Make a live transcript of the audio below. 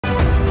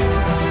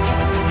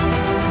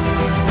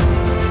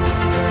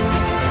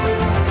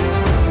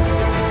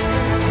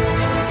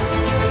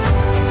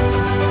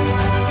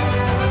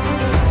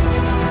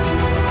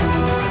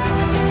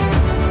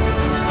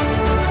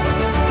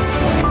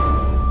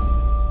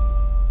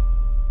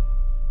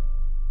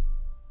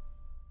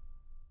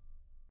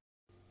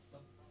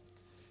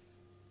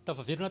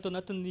Tafaverina ato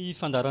anatin'ny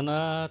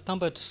fandarana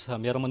tambatra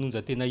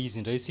miara-manonja tena izy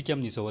indray isika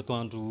amin'izao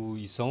atoandro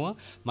izao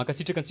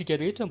mankasitraka antsika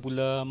rehetra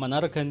mbola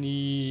manaraka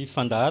ny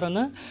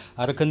fandarana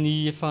araka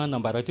ny efa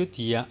nambara teo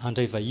dia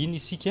andray vahiny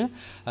isika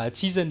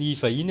tsy iza ny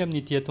vahiny amin'ny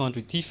ity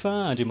atoandro ity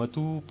fa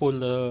Andriamatoa Paul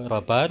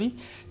Rabary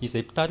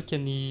izay mpitarika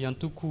ny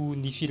antoko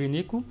ny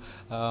fireneko.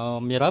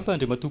 Miaraba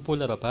Andriamatoa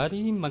Paul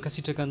Rabary,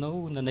 mankasitraka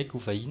anao nanaiky ho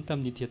vahiny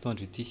tamin'ity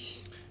atoandro ity.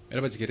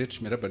 Miaraba antsika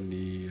rehetra, miaraba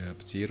ny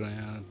mpijery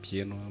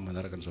mpieno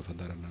manaraka an'izao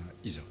fandarana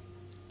izao.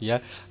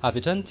 Ya, avy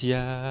hatrany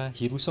dia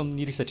hiroso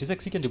amin'ny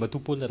resadresaka isika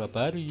Andriamatoa Paul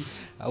Rabary.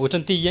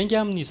 Ohatrany te hiainga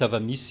amin'ny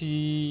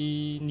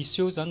zava-misy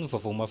niseho zany, ny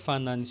vaovao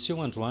mafana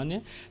niseho androany,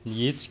 ny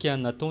hetsika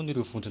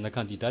nataon'ireo vondrona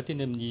kandidaty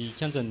eny amin'ny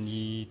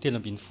kianjan'ny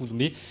 13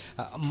 Mey.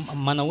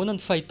 Manahoana ny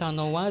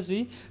fahitanao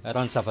azy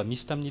raha ny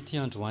zava-misy tamin'ity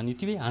androany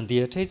ity hoe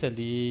andeha hatraiza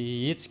le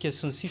hetsika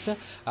sy ny sisa,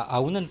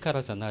 ahoana ny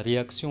karazana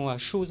réaction à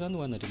chaud zany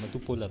ho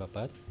an'Andriamatoa Paul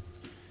Rabary?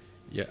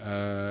 Ya,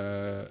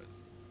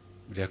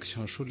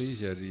 réaction chaud le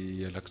izy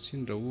ary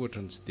alakotsiny raha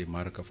ohatra tsy dia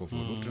maraka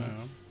vaovao loatra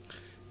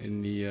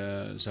ny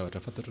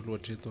zavatra fantatro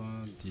loatra eto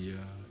dia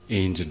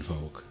endrin'ny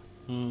vahoaka.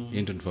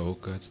 Endrin'ny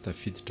vahoaka tsy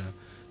tafiditra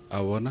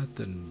ao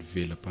anatin'ny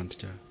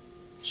velam-pandrika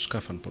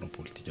sokafan'ny mpanao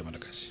politika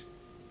malagasy.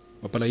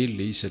 Mampalahelo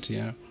le izy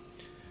satria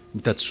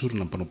mitady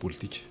sorona ny mpanao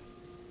politika,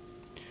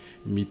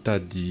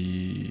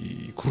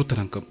 mitady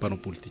korotana ny mpanao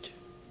politika.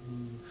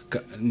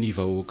 Ka ny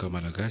vahoaka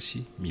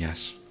malagasy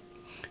miasa,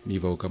 ny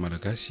vahoaka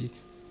malagasy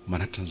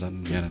manatra an'izany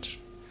mianatra,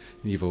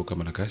 ny vahoaka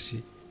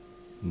malagasy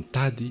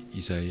mitady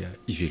izay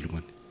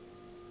ivelomany.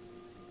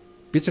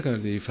 Betsaka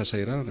ny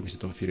fahasahiranana misy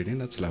eto amin'ny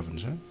firenena tsy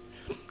lavin'izany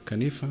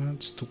kanefa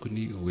tsy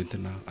tokony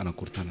hoentina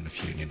anakorontanana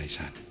firenena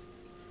izany.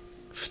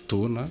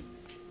 Fotoana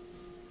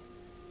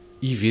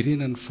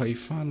iverena ny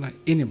fahefana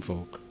eny amin'ny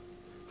vahoaka,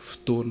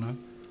 fotoana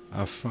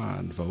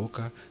ahafahan'ny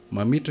vahoaka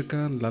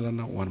mametraka ny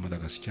lalana ho an'i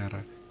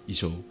Madagascar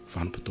izao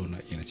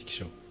vanim-potoana iainantsika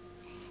izao.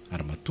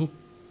 Ary matoa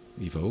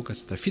ny vahoaka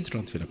tsy tafiditra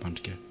anaty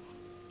velam-pandrika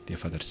dia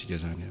fantatritsika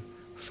zany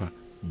fa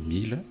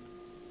mila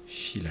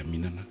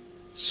filaminana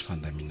sy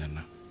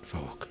fandaminana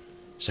vahoaka.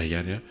 Zay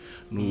ihany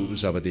no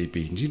zava-dehibe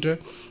indrindra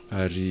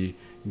ary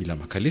mila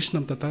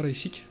makalesona amin'ny tantara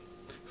isika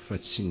fa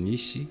tsy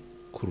nisy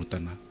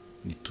korotana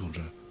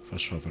nitondra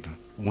fahasoavana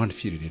ho an'ny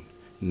firenena,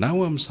 na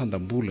ho amin'ny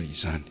sandam-bola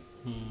izany,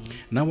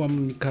 na ho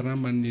amin'ny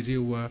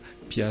karaman'ireo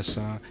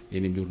mpiasa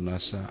eny amin'ny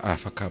orinasa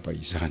afakaba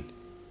izany,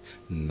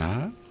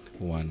 na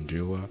ho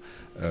an'ireo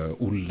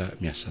olona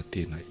miasa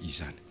tena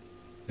izany.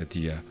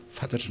 Dia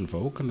fantatry ny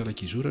vahoaka ny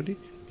lalak'izorany,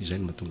 izay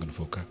no mahatonga ny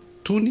vahoaka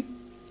tony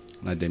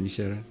na dia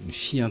misy ny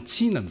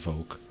fiantsina ny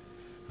vahoaka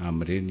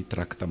amin'ireny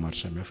trakta maro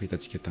samihafa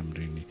hitantsika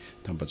tamin'ireny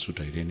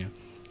tambatrotra ireny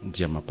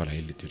dia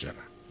mampalahelo le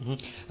toedrana.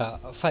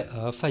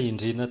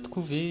 Fahendrena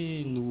tokoa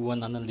ve no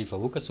ananan'ilay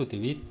vahoaka sao dia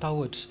hoe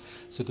tahotra,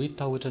 sao dia hoe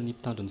tahotra ny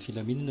mpitandro ny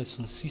filaminana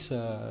sy ny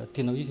sisa,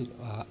 tena hoe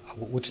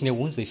ohatry ny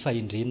ahoana izay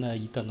fahendrena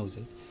hitanao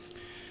zay?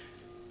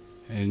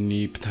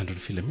 Ny mpitandro ny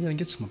filaminana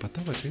nge tsy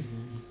mampatahotra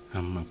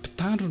amin'ny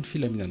mpitandro ny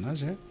filaminana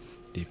azy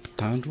dia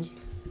mpitandro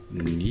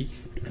ny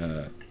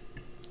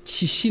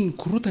tsisy ny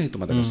korotana eto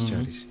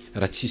Madagasikara izy.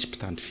 Raha tsisy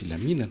mpitandro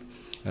filaminana,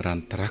 raha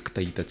ny trakta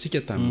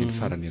hitantsika tamin'ny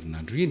farany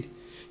herinandro iny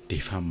dia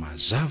efa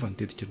mazava ny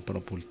tetika ny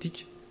mpanao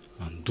politika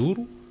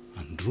andoro,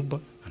 androba,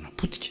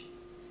 anapotika.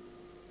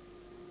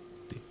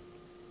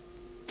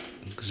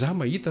 Za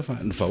mahita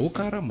fa ny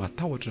vahoaka ara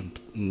matahotra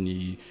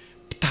ny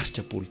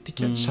mpitarika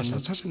politika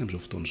sasatsasany amin'izao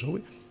fotoana izao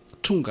hoe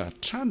tonga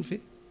hatrany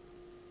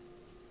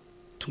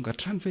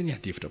ve ny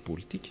adevitra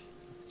politika.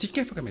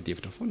 Tsika afaka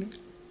miadevitra foana.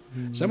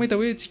 Za mahita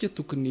hoe tsika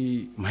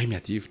tokony mahay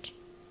miadevitra,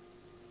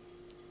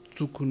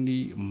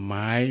 tokony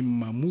mahay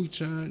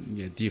mamohitra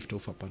ny adevitra ho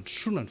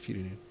fampandrosoana ny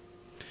firenena.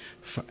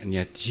 Fa ny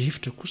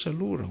adevitra kosa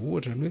aloha raha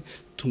ohatra ny hoe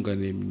tonga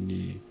any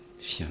amin'ny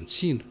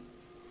fiantsiana,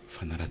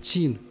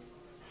 fanaratsiana,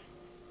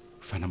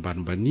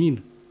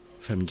 fanambanimbaniana,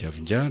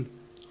 famingavingana,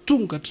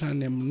 tonga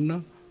hatrany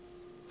amina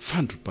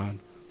fandrobana,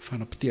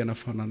 fanapotehana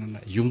fananana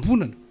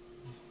iombonana,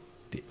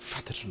 dia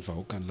fantatry ny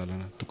vahoaka ny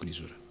lalana tokony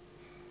izorana.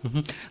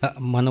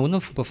 Manahoana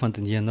ny fomba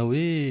fandiniana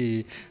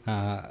hoe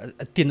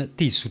tena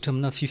te hizotra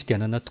amina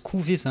fifidianana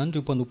tokoa ve zany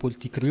ireo mpanao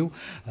politika ireo,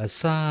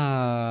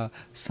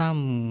 sa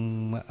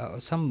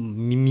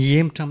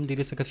miemotra amin'ilay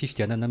resaka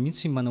fifidianana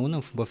mihitsy? Manahoana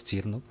ny fomba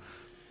fijerinao?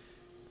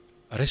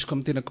 Raisiko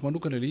amin'ny tenako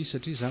manokana le izy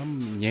satria za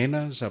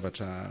miaina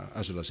zavatra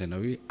azo lazaina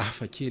hoe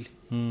hafa kely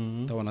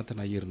tao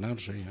anatina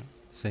herinandro zay.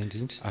 Zay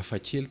indrindra hafa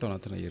kely tao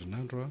anatina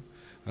herinandro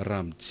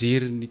raha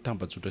mijery ny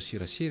tambajotra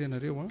serasera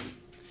ianareo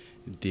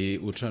dia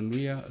ohatrany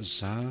hoe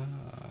za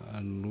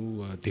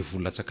no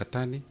devoly-latsaka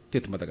tany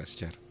teto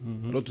Madagasikara.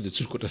 Aloha to dia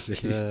tsoroko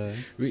ohatran'izay izy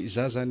hoe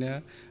za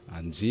zany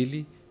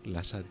anjely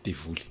lasa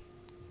devoly,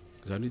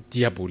 zany hoe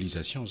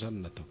diabolisation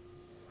zany natao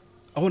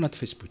ao anaty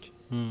Facebook.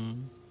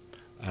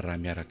 Raha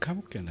miaraka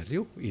amiko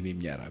ianareo eny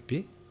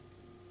miarabe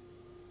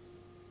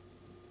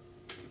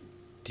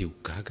dia ho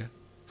gaga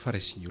fa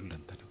raisin'ny olona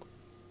ny tanako,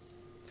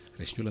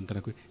 raisin'ny olona ny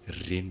tanako hoe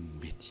reny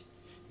mety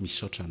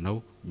misaotra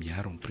anao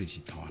miaro amin'ny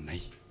président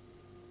anay,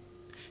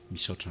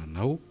 misaotra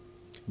anao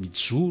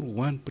mijoro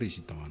ho an'ny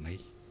président anay,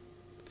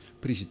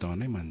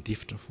 présidentanay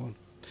mandefitra foana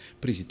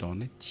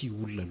présidentanay tia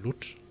olona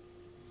loatra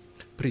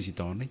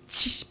présidentanay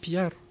tsisy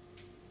mpiaro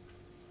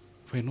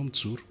fa ianao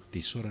mijoro de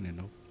isorana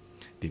ianao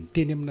de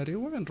miteny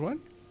aminareo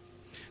androany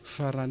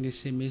fa raha ny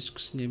SMS-ko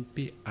sy ny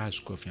MP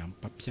azoko avy amin'ny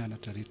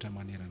mpampianatra rehetra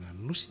manerana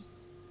ny nosy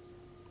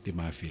de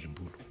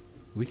mahavelim-bolo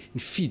hoe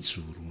ny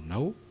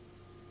fijoronao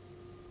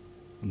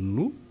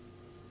no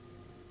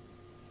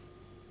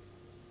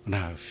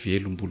na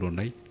velom-bolo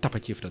anay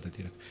tapa-kevitra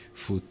tanteraka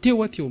vo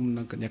teo ateo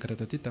amin'ny niakatra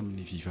tate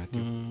tamin'ny Viva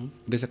teo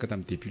resaka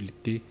tamin'ny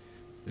député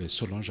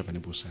Solange avy any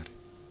Amboasary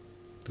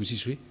toy izy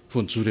hoe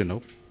vo nijoro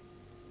ianao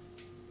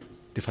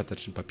de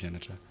fantatry ny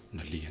mpampianatra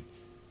nalehany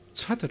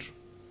tsy fantatro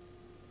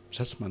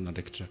za tsy manana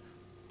andraikitra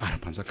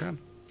ara-panjakana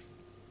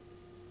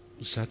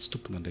za tsy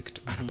tompona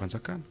andraikitra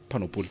ara-panjakana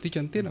mpanao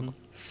politika ny tenako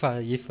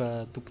fa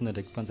efa tompona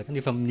andraiky mpanjakana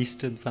efa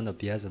ministra ny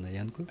fanabeazana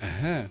ihany koa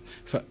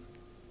fa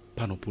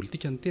mpanao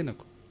politika ny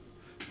tenako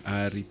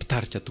ary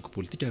mpitarika atoko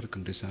politika araka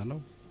ny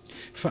resahanao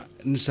fa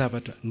ny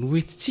zavatra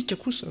noetitsika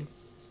kosa aloha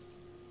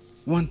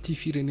ho an'ity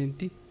fireneny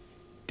ity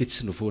de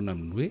tsy nivoana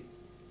amin'ny hoe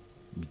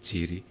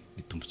mijery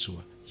ny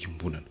tombontsoa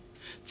iombonana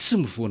tsy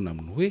mivoana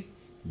amin'ny hoe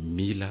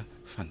mila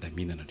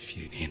fandaminana ny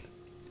firenena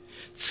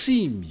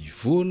tsy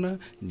mivoana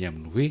ny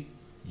amin'ny hoe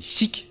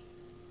isika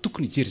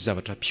tokony hijery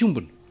zavatra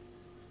mpiombona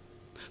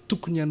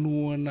tokony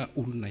hanohana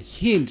olona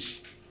hendry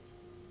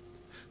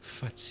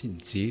fa tsy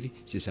mijery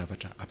zay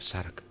zavatra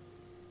ampisaraka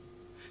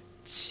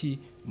tsy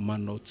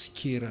manao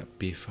tsikera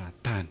be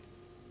fahatany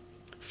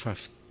fa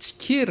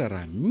tsikera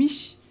raha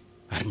misy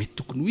ary mety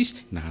tokony ho isy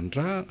na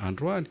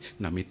androany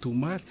na mety ho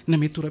maly na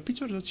mety ho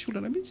rapitsy oatra za tsy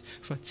olana mihitsy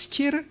fa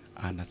tsikera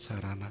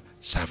anatsarana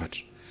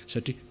zavatra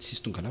satria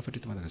tsisy tonga lafatra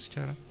eto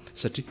Madagasikara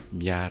satria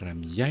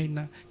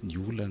miara-miaina ny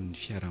olan'ny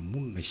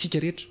fiarahamonina isika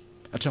rehetra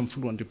hatramin'ny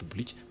filohan'ny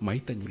repoblika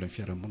mahita ny olan'ny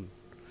fiarahamonina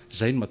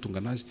zay no mahatonga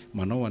anazy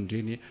manao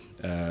andreny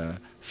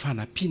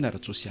fanampiana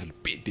ara-tsosialy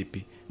be de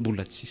be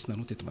mbola tsisy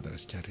nanao teto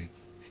Madagasikara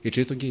reny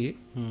etreto ange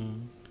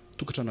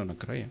tokatrano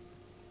anankiray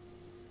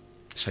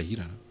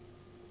sahirana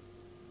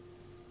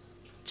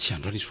tsy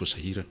androany izy vo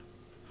sahirana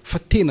fa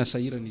tena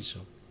sahirana izy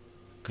zao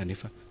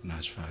kanefa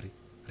nahazo vary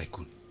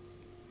raikony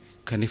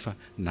kanefa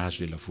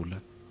nahazo lela vola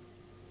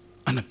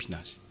anampiana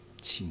azy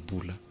tsy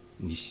mbola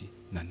nisy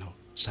nanao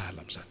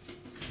sahala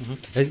am'zany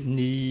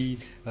ny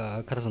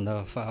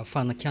karazana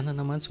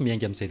fanakianana mantsy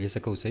miainga amin'izay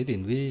resaka ho zay de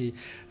ny hoe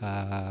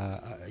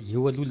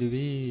eo aloha le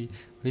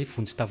hoe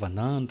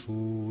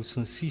vonjy-tavanandro sy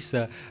ny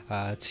sisa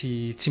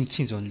tsy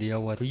mitsinjo an'le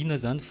ao ariana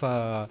zany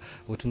fa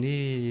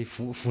ohatrany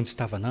hoe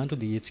vonjy-tavanandro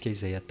le hetsika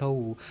izay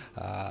atao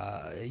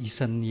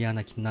isan'ny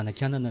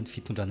nanakianana ny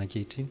fitondrana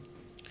ankehitriny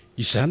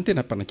izany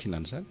tena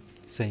mpanakinana zany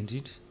zay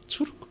indrindra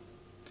tsoroko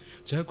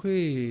tsako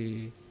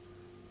hoe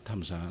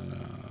tam'za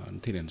ny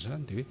teny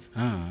an'izany de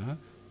hoe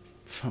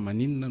fa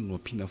maninona no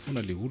ampiana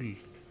foana le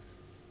olona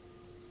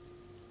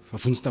fa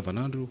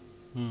vonjy-tavanandro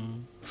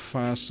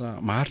fa asa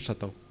maharitra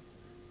atao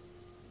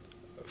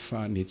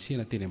fa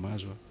nietsena teny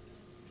amazo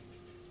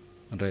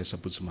ndray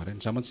sabotsy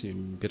maraina za mantsy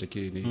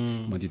mipetraky ny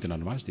mandidina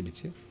anomazy de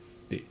metsena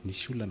de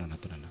nisy olona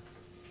nanatona ana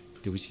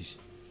de ho izy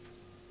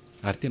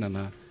ary tena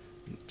na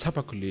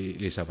tsapako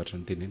le zavatra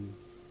ny teneniny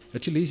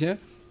satria le izy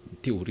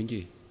teoria nge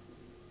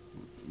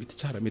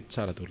mety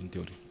tsara daholo ny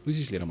teoria hoy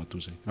izy le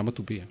ramatoa zay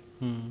ramatoa be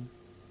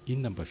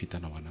inona mba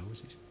vitanao anao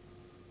izy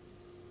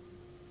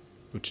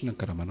ohatrina ny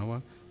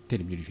karamanao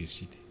teny amin'ny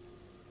université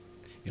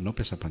ianao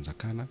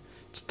mpiasam-panjakana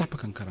tsy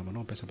tapaka ny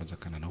karamanao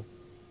mpiasam-panjakana anao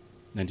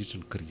nandritra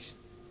ny krizy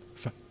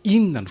fa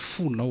inona ny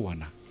fonao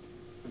ana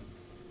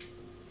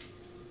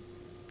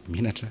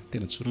minatra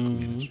tena tsoroko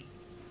minatra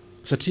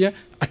satria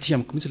aty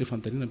amiko mihitsy le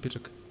fanontaniana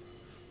mipetraka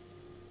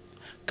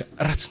ka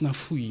raha tsy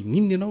nafo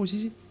ininona ianao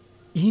izy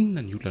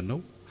inona ny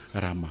olanao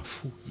raha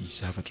mahafo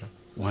izavatra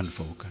ho an'ny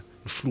vahoaka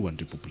ny filohan'ny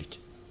repoblika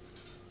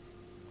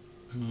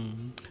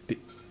de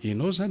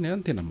ianao zany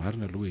any tena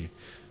marina aloha hoe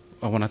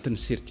ao anatin'ny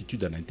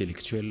certitude ana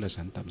intellectuel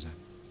zany tam'zany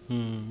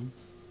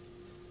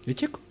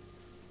ekeko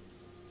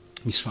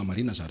misy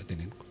fahamarina zary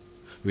teneniko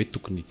hoe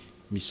tokony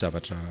misy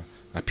zavatra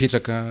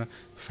apetraka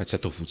fa tsy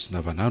atao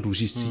vonjy-navanandro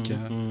ozy izy tsika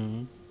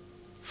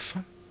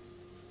fa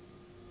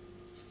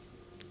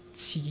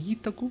tsy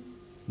hitako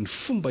ny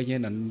fomba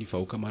iainan'ny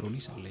vahoaka maro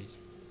anisan'ilay izy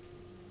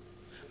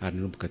ary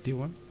nomboka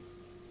teo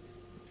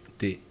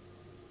de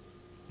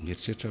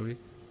mieritreritra hoe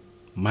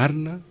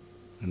marina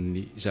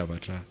ny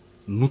zavatra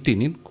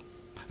noteneniko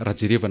raha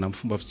jerevana amin'ny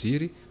fomba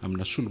fijery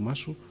amina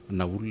solomaso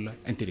na olona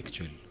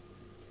intellectuel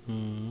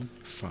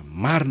fa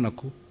marina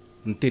ko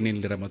ny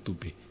tenen'le ramatoa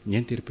be ny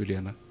interpellé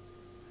ana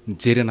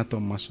nijery anatao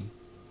amin'ny masina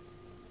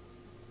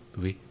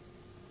hoe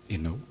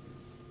ianao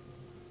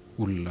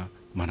olona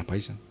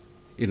manam-pahaizana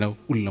ianao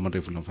olona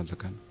mandray vola amin'ny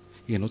fanjakana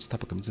ianao tsy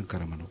tapaka mihitsy ny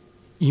karamanao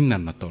inona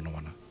ny nataonao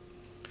ana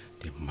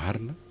de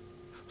marina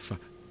fa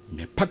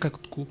miapakako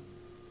tokoa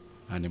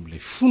any amin'ilay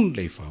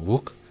fon'ilay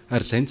vahoaka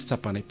ary zay ny tsy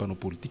tsapanay mpanao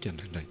politika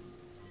indraindray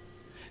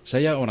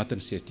zay ao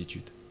anatin'ny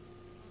certitude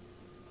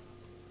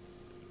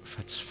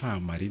fa tsy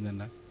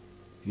fahamarinana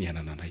ny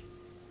anananay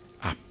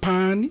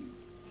apahany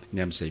ny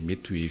am'izay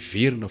mety ho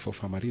everina fao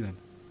fahamarinana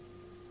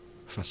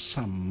fa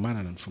samy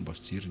manana ny fomba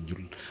fijery ny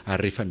olona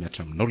ary rehefa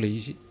miatra aminao le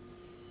izy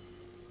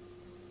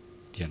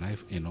dia na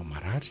ianao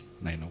marary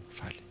na ianao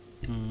faly.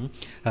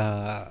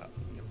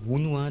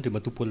 Ono andry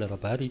matopola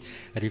rabary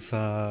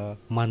rehefa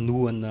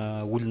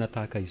manohana olona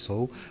tahaka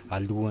izao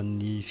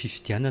alohan'ny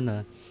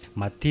fifidianana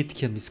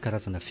matetika misy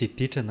karazana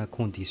fepetrana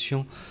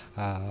condition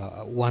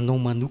ho anao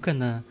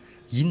manokana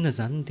inona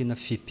zany ny tena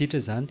fepetra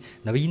zany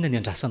na hoe inona ny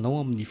andrasanao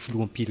amin'ny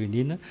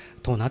filoham-pirenena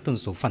tao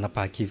anatin'izao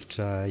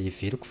fanapahan-kevitra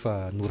everiko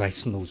fa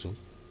noraisinao zao?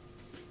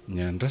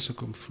 Ny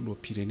andrasako amin'ny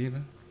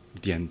filoham-pirenena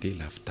dia andeha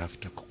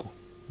lavidavitra kokoa.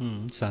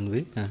 Zany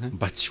hoe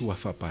mba tsy ho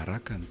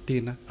afabaraka ny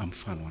tena amin'ny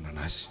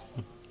fanohanana azy.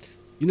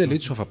 Inona ilay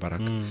tsy ho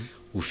afabaraka?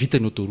 Ho vita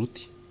ny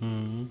autoroute,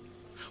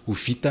 ho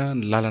vita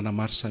ny lalana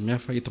maro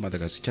samihafa eto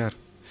Madagascar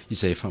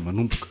izay efa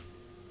manomboka,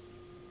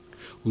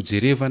 ho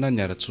jerevana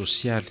ny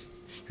ara-tsosialy,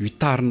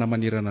 hitarina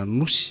manerana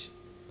nosy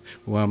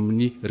ho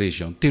amin'ny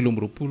région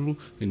 3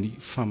 ny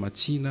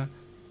famatsiana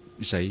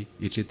izay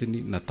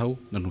etretiny natao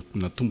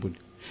natombony.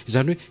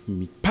 Izany hoe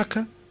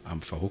mipaka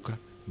amin'ny vahoaka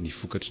ny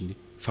vokatry ny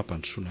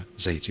fampandrosoana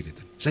zay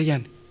etreretiny. Zay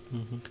ihany.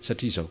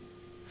 Satria izao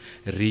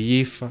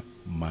rehefa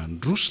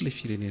mandroso ilay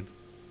firenena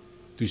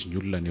toy izy ny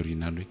olona ny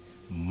orinany hoe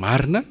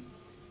marina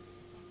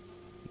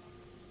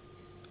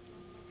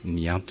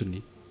ny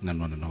antony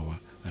nanoananao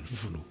any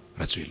volo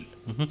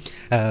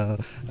ratsoelona.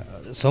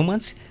 Zao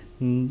mantsy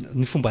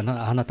ny fomba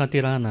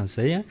anatanterahana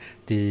an'izay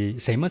dia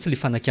zay mantsy le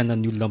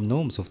fanakianan'ny olona aminao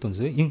amin'izao fotoana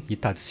izao hoe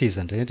hitady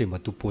seza indray ndray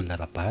matopoly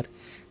larabary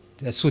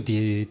sao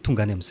dia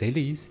tonga any amin'izay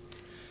le izy.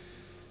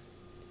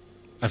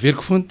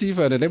 Averiko foana ty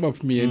fa ndraindray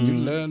mampiomehy ny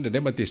olona,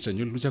 ndraindray matezitra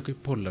ny olona tsy ako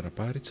hoe Paul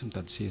Larabary tsy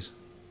mitady seza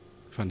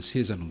fa ny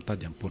seza no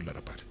mitady amin'ny Paul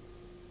Larabary.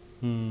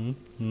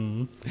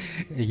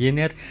 Eny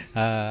ary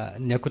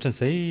ny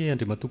ankoatran'izay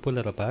Andriamatoa Paul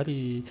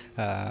Larabary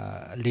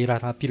le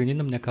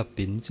raharaham-pirenena amin'ny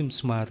ankapobeny mihitsy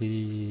somary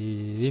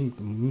hoe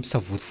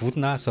misavorivory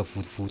na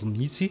asavorivory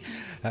mihitsy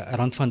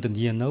raha ny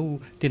fandinihanao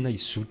tena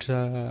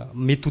izotra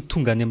mety ho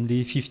tonga any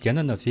amin'ny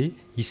fifidianana ve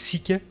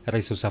isika raha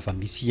izao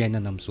zava-misy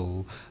iainana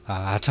amin'izao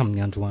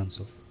hatramin'ny androany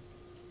zao?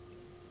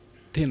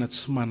 Tena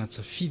tsy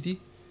manan-tsafidy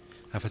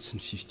afa-tsy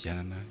ny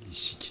fifidianana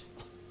isika.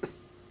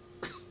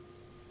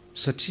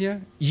 Satria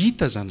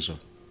hita zany zao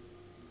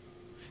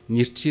ny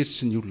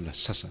eritreritry ny olona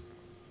sasany,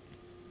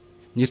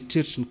 ny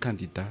eritreritry ny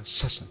kandida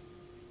sasany,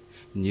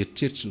 ny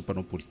eritreritry ny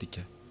mpanao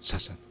politika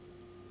sasany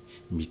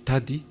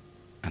mitady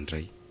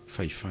andray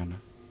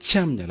fahefana tsy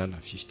amin'ny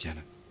alalan'ny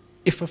fifidianana.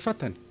 Efa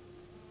fatany,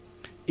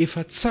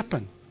 efa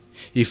tsapany,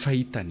 efa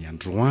hitany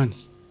androany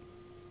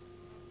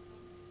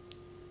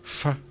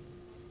fa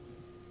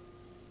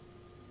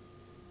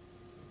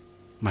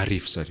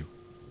marefo zareo.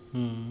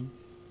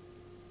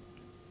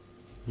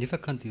 Nefa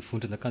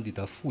vondrona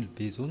kandida folo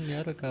be zao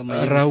miaraka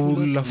raha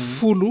olona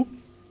folo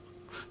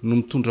no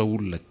mitondra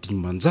olona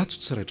 500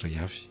 tsirairay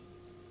avy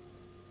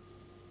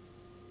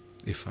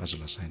efa azo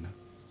lasaina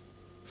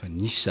fa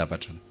nisy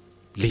zavatra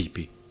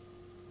lehibe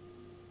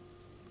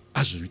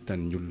azo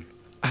hitan'ny olona,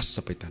 azo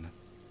tsapaitana.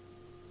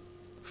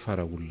 Fa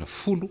raha olona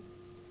folo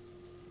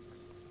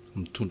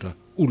mitondra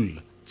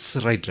olona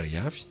tsiraidray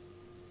avy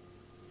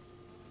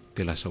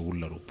dia lasa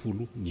olona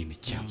 20 ny eny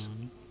kianja.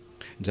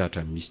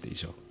 Njahatra misy dia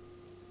izao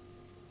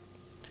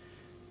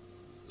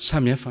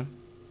samy hafa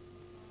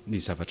ny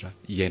zavatra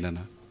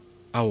iainana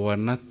ao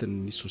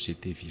anatin'ny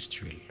société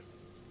virtuelle.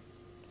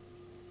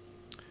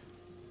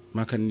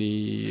 Maka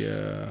ny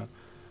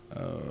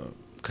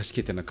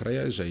kasikety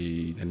anankiray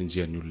izay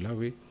nanenjehan'ny olona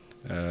hoe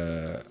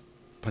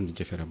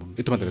mpandinika fiarahamonina.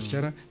 Eto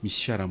Madagasikara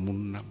misy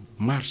fiarahamonina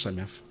maro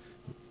samy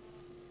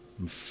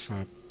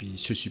hafa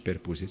se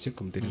superposer, tsy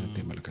haiko miteny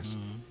teny malagasy,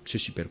 se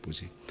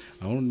superposer.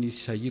 Ao ny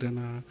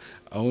sahirana,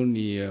 ao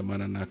ny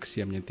manana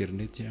accès amin'ny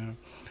internet,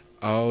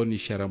 ao ny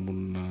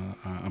fiarahamonina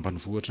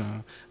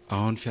ambanivohitra,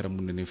 ao ny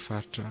fiarahamonina any amin'ny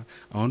faritra,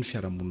 ao ny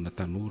fiarahamonina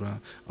tanora,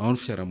 ao ny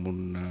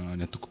fiarahamonina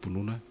ny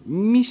antokom-ponoana,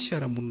 misy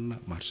fiarahamonina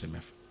maro samy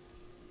hafa.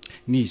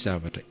 Ny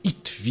zavatra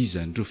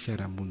itovizan'ireo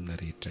fiarahamonina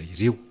rehetra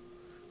ireo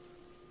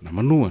na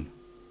manohana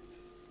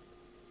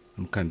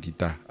ny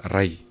kandida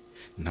ray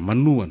na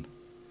manohana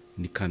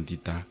ny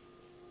kandida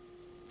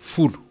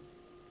folo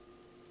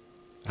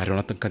ary ao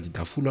anatin'ny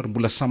kandida folo ary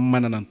mbola samy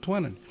manana ny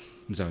toanany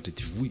ny zavatra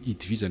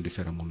itovizan'ireo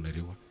fiarahamonina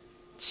ireo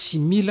tsy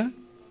mila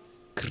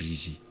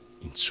krizy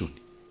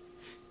intsony,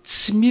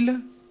 tsy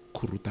mila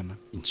korotana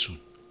intsony.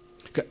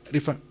 Ka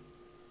rehefa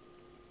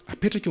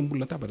apetraka eo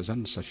ambony latabatra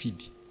zany ny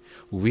safidy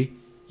hoe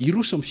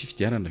iroso amin'ny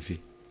fifidianana ve,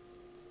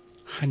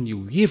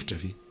 haneho hevitra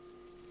ve,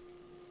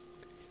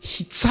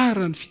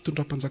 hitsara ny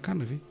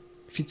fitondram-panjakana ve,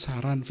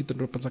 fitsarana ny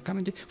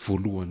fitondram-panjakana nge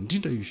voalohany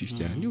indrindra io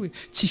fifidianana io hoe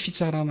tsy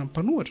fitsarana amin'ny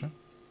mpanohatra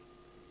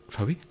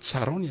fa hoe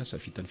tsarao ny asa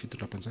vitan'ny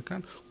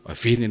fitondram-panjakana,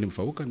 averiny any amin'ny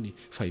vahoaka ny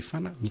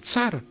fahefana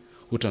mitsara,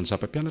 ohatran'ny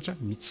zapam-pianatra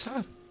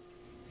mitsara.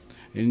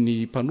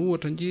 Ny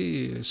mpanohatra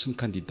nge sy ny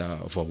kandida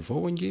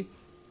vaovao nge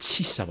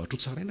tsisy zavatra ho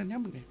tsaraina ny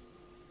aminy,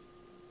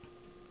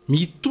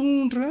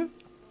 mitondra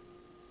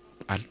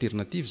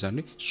alternative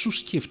zany hoe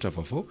sosikevitra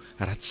vaovao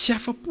raha tsy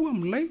afa-po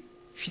amin'ilay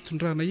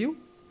fitondrana eo,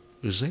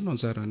 izay no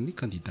anjaran'ny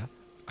kandida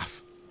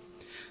hafa.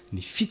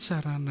 ny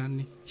fitsarana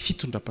ny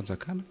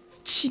fitondram-panjakana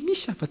tsy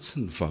misy afa-tsy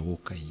ny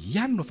vahoaka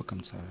ihany no afaka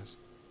mitsara azy,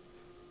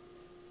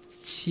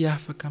 tsy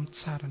afaka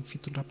mitsara ny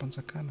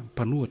fitondram-panjakana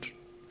mpanohatra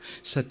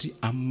satria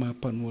amin'ny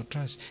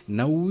mahampanohatra azy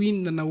na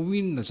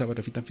inona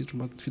zavatra vita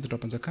amin'ny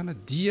fitondram-panjakana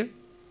dia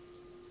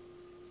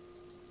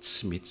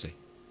tsy mety zay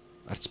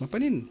ary tsy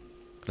mampanenina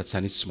raha tsy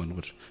zany izy tsy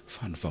manohatra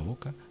fa ny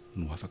vahoaka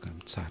no afaka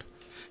mitsara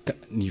ka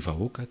ny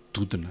vahoaka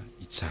dodina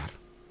itsara,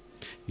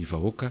 ny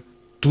vahoaka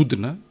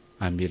dodina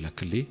amela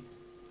clé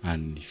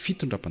amin'ny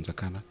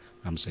fitondram-panjakana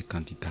amin'izay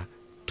kandida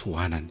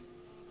toanany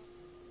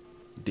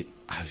dia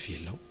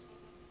avelao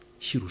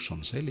hiroso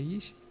amin'izay ilay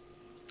izy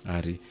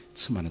ary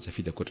tsy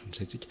manajafidy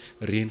akoatran'izay tsika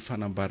reny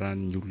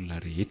fanambaran'ny olona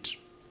rehetra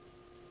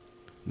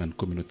na ny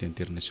communauté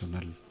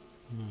internationale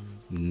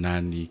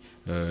na ny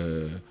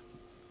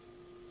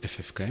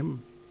FFKM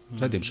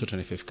za dia misaotra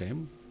ny FFKM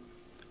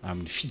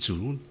amin'ny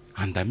fijoroany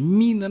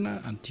andaminana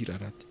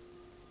antiraraty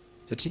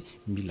satria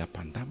mila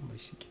mpandamina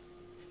isika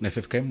na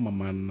FFKM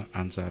manana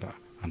anjara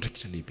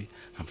andraikitra lehibe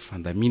amin'ny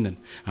fandaminana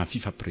amin'ny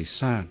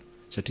fifampiresahana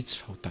satria tsy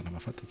fahotana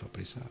mahafaty ny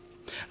fampiresahana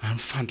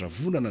amin'ny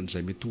fandravonana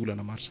n'izay mety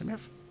olana maro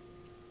samihafa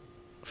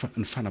fa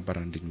ny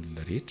fanambaran'ireny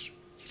olona rehetra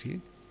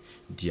ireny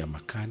dia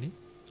makany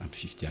amin'ny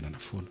fifidianana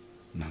foana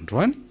na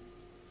androany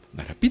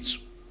na rapitso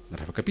na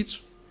ravakapitso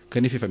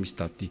kanefa efa misy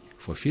daty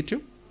voafetra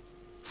eo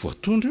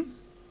voatondra eo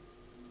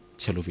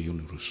tsy aloha eo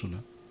ny rosoana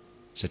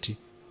satria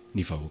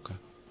ny vahoaka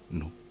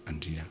no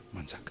andria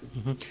manjaka.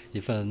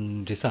 Efa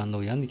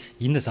nresahanao ihany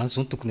inona zany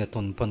zao tokony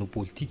ataon'ny mpanao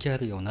politika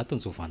ary ao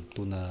anatin'izao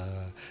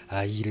vanim-potoana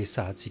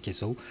iresahantsika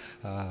izao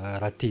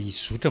raha te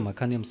hizotra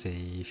makany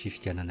amin'izay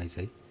fifidianana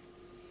izay.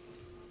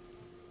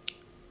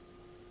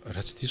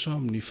 Raha tsy diso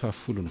amin'ny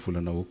 10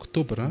 volana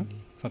octobre ny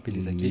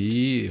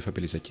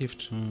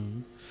fampelezan-kevitra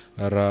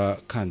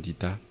raha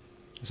candidat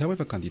za hoe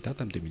efa candidat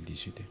tamin'ny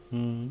 2018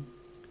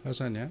 fa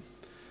zany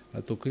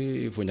ataoko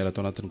hoe vao niala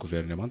tao anatin'ny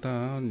gouvernement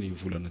ny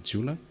volana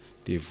jiona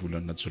dia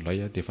volana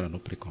jolay dia efa nanao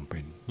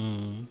pré-campagne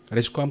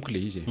resiko amiko le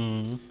izy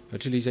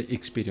satria le izy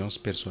expérience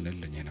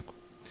personnelle niainako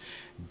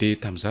dia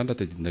tamin'izany raha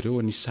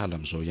tadidinareo nisy sala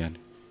amin'izao ihany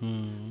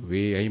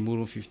hoe ay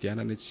moro ny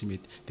fifidianana tsy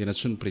mety dia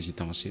natsony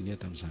présidentielle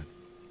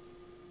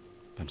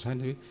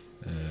tamin'izany hoe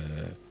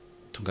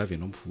tonga avy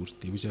ianao mivory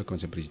dia izy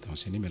akanjy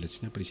présidentielle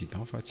mialatsiny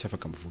président fa tsy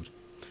afaka mivory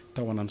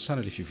tao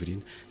ananosana le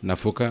fivoriana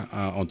navoaka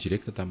en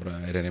direct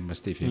tamin'ny RRM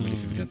STVM le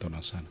fivoriana tao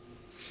ananosana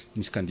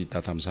nisy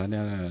candidat tamin'izany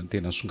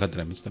tena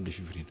nisongadina mihitsy tamin'le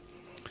fivoriana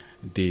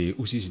dia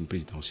ozy izy ny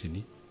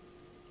présidentielle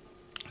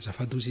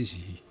azafady ozy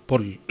izy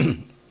Paul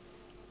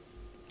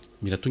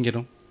mila tonga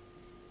ianao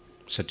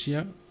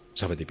satria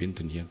zava-dehibe ny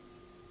doniana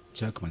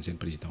tsy afaka manjany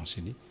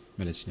présidentielle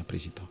mialatsiny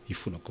président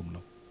hifonako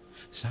aminao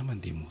za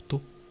mandeha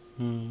moto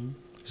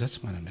za tsy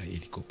manana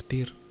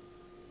hélicoptère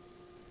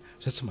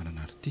za tsy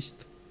manana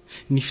artiste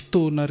ny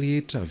fotoana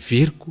rehetra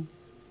veriko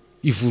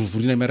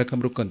ivorovoriana miaraka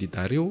amin'ireo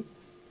candidat reo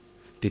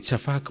dia tsy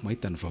afahako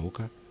mahita ny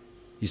vahoaka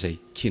izay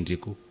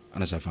kendreko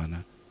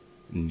anazavana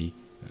ny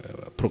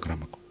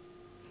programmako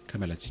ka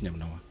mialatsiny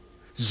aminao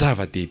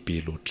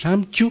zava-dehibe loatra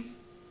amiko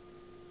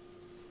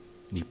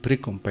ny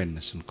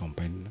pré-campagne sy ny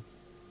campagne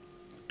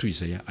toy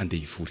izay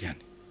andeha hivory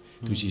ihany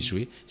toy izy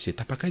hoe zay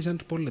tapakay zany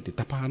Paul dia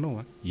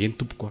tapahanao eny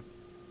tompokoa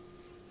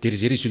dia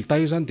zay résultat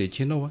io zany dia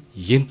ekenao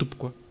eny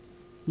tompokoa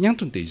ny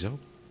antony dia izao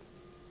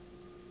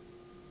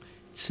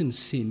tsy ny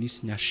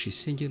senisy ny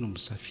HCC nge no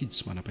misafidy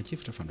sy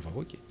manapa-kevitra fa ny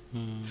vahoaka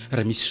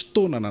raha misy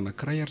fotoana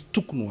nanankiray ary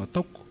tokony ho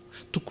ataoko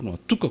tokony ho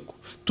atokako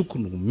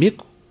tokony ho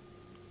meko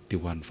dia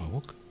ho an'ny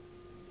vahoaka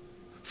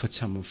fa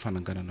tsy amin'ny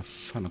fananganana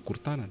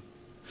fanakorontanana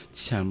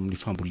tsy amin'ny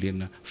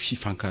fambolena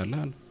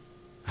fifankahalana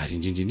ary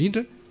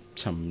indrindrindrindra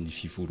tsy amin'ny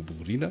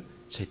fivorobovoriana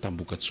tsy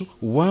ahitam-bokatsoa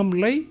ho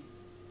amin'ilay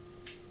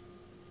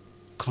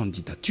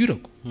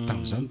candidaturako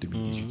tamin'izany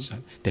 2018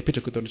 zany dia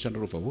apetraka eto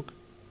anatrandreo vahoaka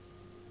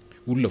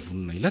olona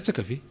vonona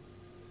ilatsaka ve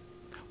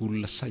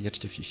olona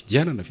sahiatrika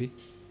fifidianana ve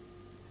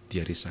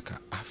dia resaka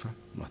hafa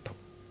no atao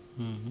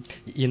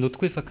ianao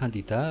tokoa efa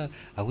candidat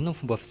ahoana ny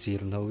fomba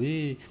fijerinao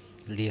hoe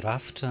le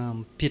rafitra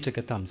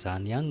mipetraka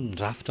tamin'izany ihany ny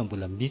rafitra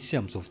mbola misy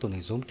amin'izao fotoana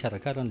izao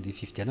mikarakara n'le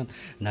fifidianana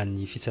na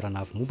ny fitsarana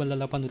avy momba ny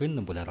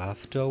lalam-panorenana mbola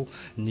rafitra ao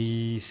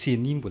ny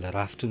seni mbola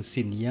rafitra ny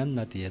seni ihany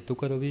na dia atao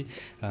karaha hoe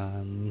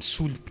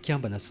misolo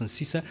mpikambana sy ny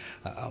sisa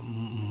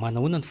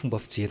manahoana ny fomba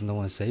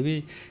fijerinao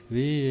an'izay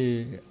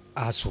hoe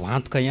azo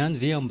antoka ihany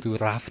ve amin'ireo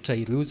rafitra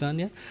ireo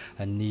zany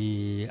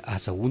ny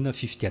azahoana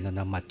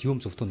fifidianana madio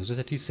amin'izao fotoana izao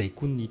satria izay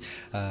koa ny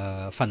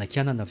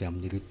fanakianana avy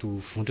amin'ireto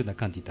vondrona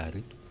candidat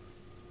reto.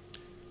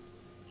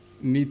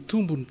 Ny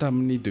tombony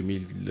tamin'ny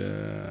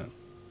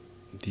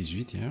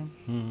 2018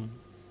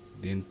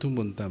 dia ny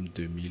tombony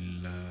tamin'ny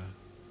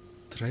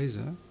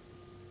 2013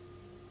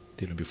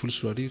 telo ambin'ny folo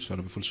sy roa arivo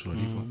valo ambin'ny folo sy roa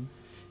arivo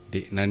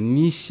dia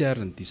nanisy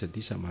ary ny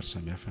disadisa maro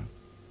samihafa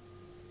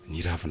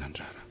ny ravina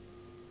andrara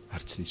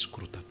ary tsy nisy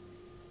korotana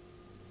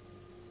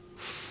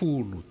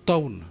 10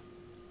 taona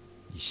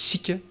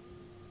isika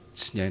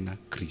tsy niaina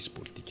crise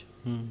politika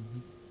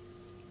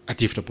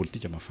adihevitra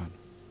politika mafana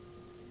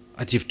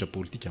adihevitra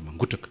politika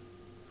mangotraka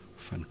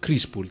fa ny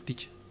crise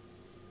politika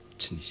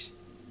tsy nisy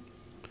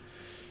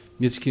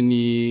mihetsiky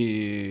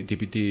ny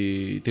député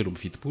telo amby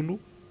fitopolo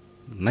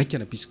naika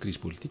napisy crise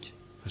politique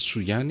fa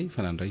soa ihany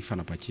fa nandray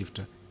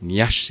fanapa-kevitra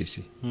ny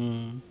HCC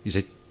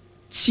izay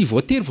tsy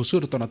voatery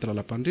voasoratra atao anaty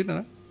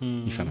lalam-pandrenana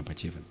ny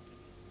fanapa-kevana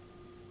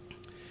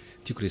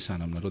tiako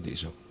resahana aminareo dia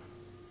izao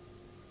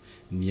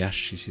ny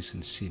HCC sy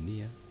ny CENI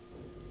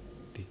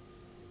dia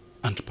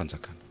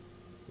androm-panjakana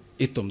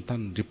eto amin'ny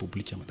tanin'ny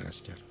République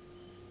Madagascar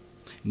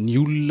ny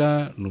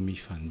olona no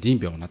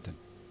mifandimby ao anatiny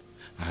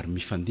ary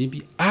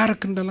mifandimby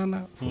araky ny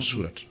lalàna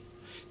voasoratra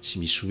tsy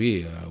misy hoe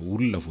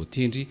olona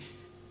voatendry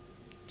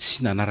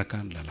tsy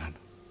nanaraka ny lalàna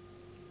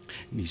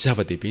ny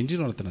zava-dehibe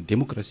indrindra ao anatina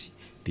démocratie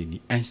dia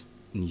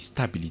ny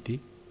stabilité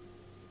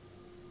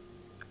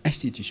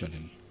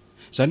institutionnelle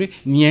zany hoe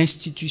ny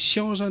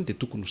institution zany dia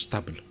tokony ho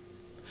stable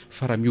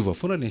fa raha miova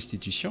foana ny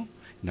institution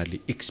na le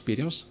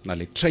expérience na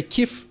le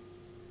traikefa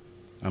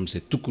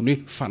amin'izay tokony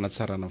hoe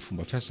fanatsarana ny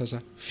fomba fiasa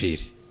aza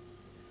very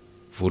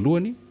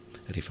voalohany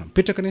rehefa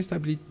mipetraka ny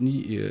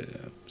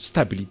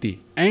stabilité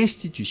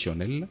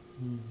institutionnelle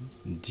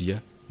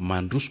dia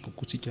mandroso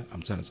kokoa tsika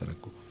amin'ny tsaratsara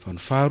koa fa ny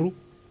faharoa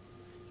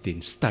dia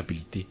ny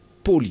stabilité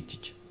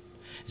politique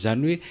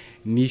zany hoe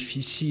ny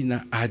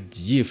fisina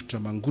adi-hevitra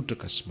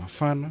mangotraka sy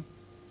mafana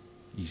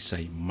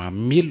izay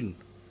mamelona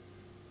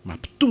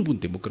mampitombo ny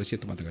demokrasia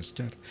eto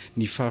Madagasikara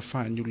ny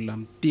fahafahan'ny olona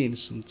miteny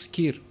sy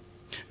mitsikera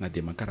na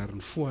dia mankarary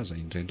ny fo aza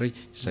indraindray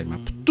izay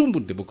mampitombo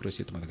ny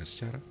demokrasia eto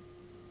Madagasikara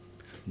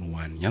no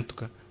hoan'ny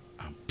antoka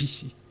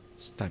ampisy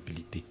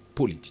stabilité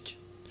politique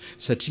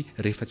satria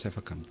rehefa tsy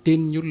afaka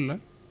miteny ny olona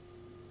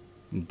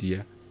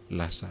dia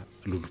lasa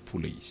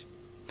lolopola izy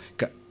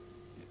ka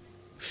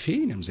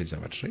feny amin'izay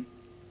zavatra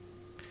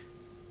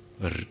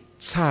izay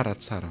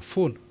tsaratsara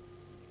foana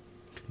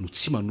no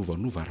tsy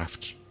manovanova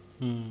rafitra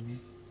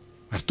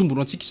ary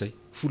tombono antsika izay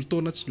folo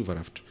taona tsy niova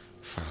rafitra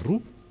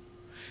faharoa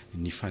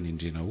ny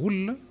fanendrena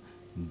olona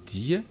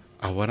dia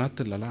ao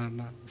anatin'ny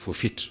lalàna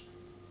voafetra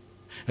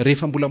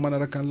rehefa mbola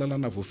manaraka ny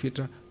lalàna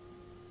voafetra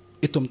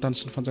eto amin'ny tany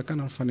sy ny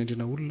fanjakana ny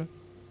fanendrena olona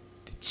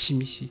dia tsy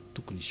misy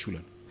tokony isy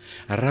olana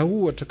raha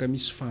ohatra ka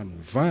misy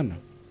fanovana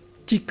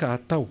tika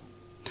atao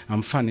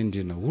amin'ny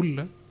fanendrena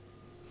olona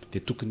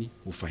dia tokony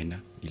hovaina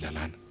ny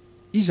lalàna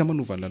iza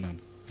manova ny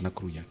lalàna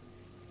anankiroa ihany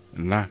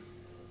na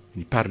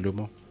ny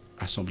parlement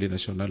assemblée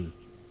nationale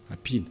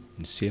apina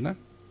ny Sénat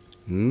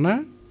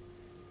na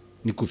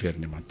ny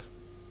gouvernemanta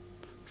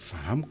fa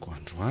amiko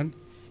androany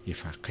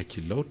efa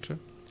akaiky laotra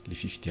le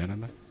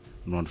fifidianana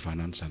no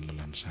anovanana zany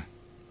lalàna zany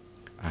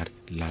ary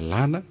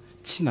lalàna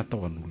tsy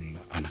natao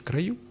an'olona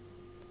anankiray io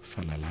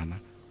fa lalàna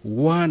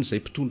hoany izay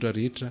mpitondra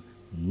rehetra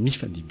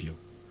mifandimby eo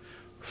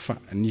fa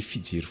ny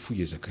fijery fo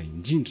ezaka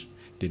indrindra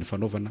dia ny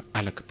fanaovana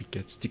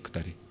alakapika tsy tiako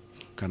tare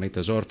ka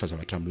nahita zao ary fa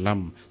zavatra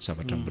milamina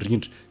zavatra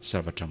mirindra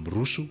zavatra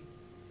miroso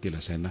dia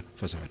lazaina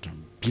fa zavatra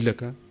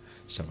mibilaka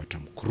zavatra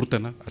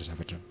mikorotana ary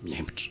zavatra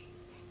miembotra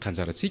ka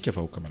anjarantsika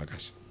vahoaka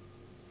malagasy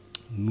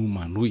no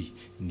manohy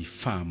ny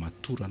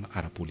fahamatorana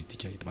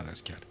ara-politika eto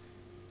Madagasikara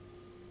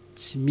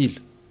tsy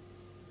mila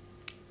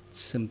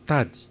tsy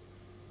mitady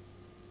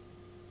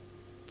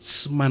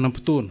tsy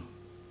manam-potoana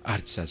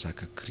ary tsy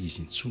azaka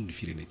krizy intsony ny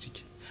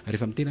firenentsika ary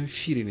rehefa mitena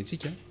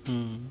firenentsika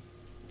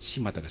tsy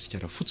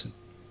Madagasikara fotsiny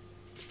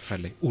fa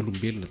ilay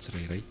olombelona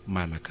tsirairay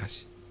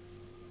malagasy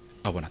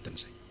ao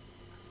anatin'izay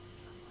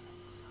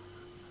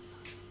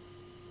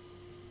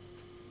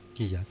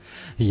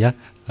ia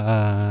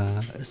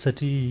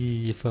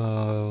satria efa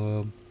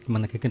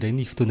manakaiky indray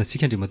ny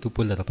fotoanantsika ndre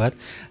matompo larabary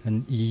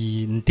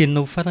ny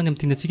teninao farany amin'ny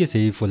tianantsika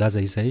izay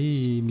voalaza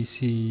izay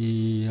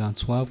misy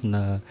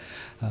antsoavina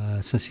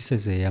sy ny sisa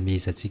izay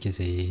amezantsika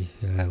izay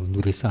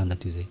noresahana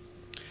teo izay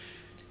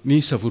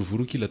ny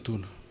savorovoroky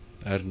ilatona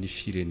ary ny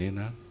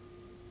firenena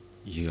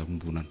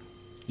iombonana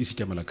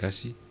isika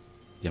malagasy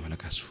dia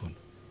malagasy foana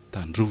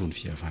tandrovo ny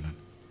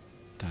fihavanana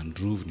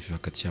tandrovo ny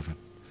fifankatiavana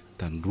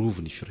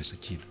tandrovo ny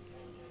firaisakina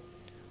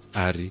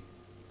ary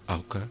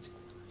aoka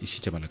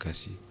isika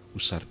malagasy ho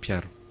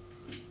sary-piaro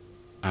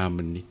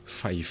amin'ny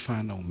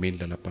fahefana omeny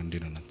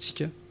lalam-pandrenana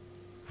antsika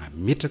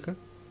ametraka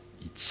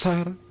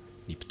hitsara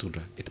ny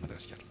mpitondra eto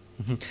Madagasikara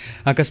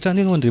ankasitrany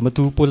ianao andre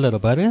mato Paul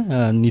Larabary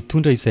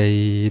nitondra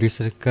izay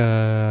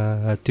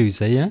resaka teo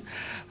izay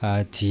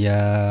dia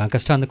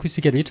ankasitrana koa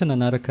isika rehetra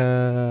nanaraka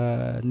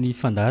ny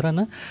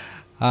fandarana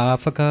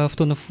afaka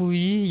fotoana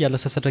fohy hiala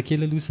sasatra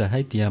kely aloha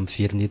zahay dia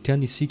miverina eto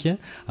ihany isika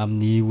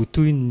amin'ny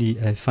hotoy ny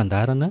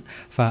fandarana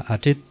fa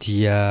hatreto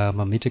dia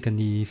mametraka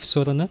ny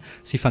fisaorana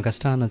sy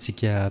fankasitrahana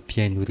antsika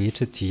mpiaino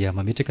rehetra dia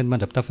mametraka ny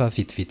mandra-pitafa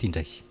vetivety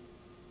indray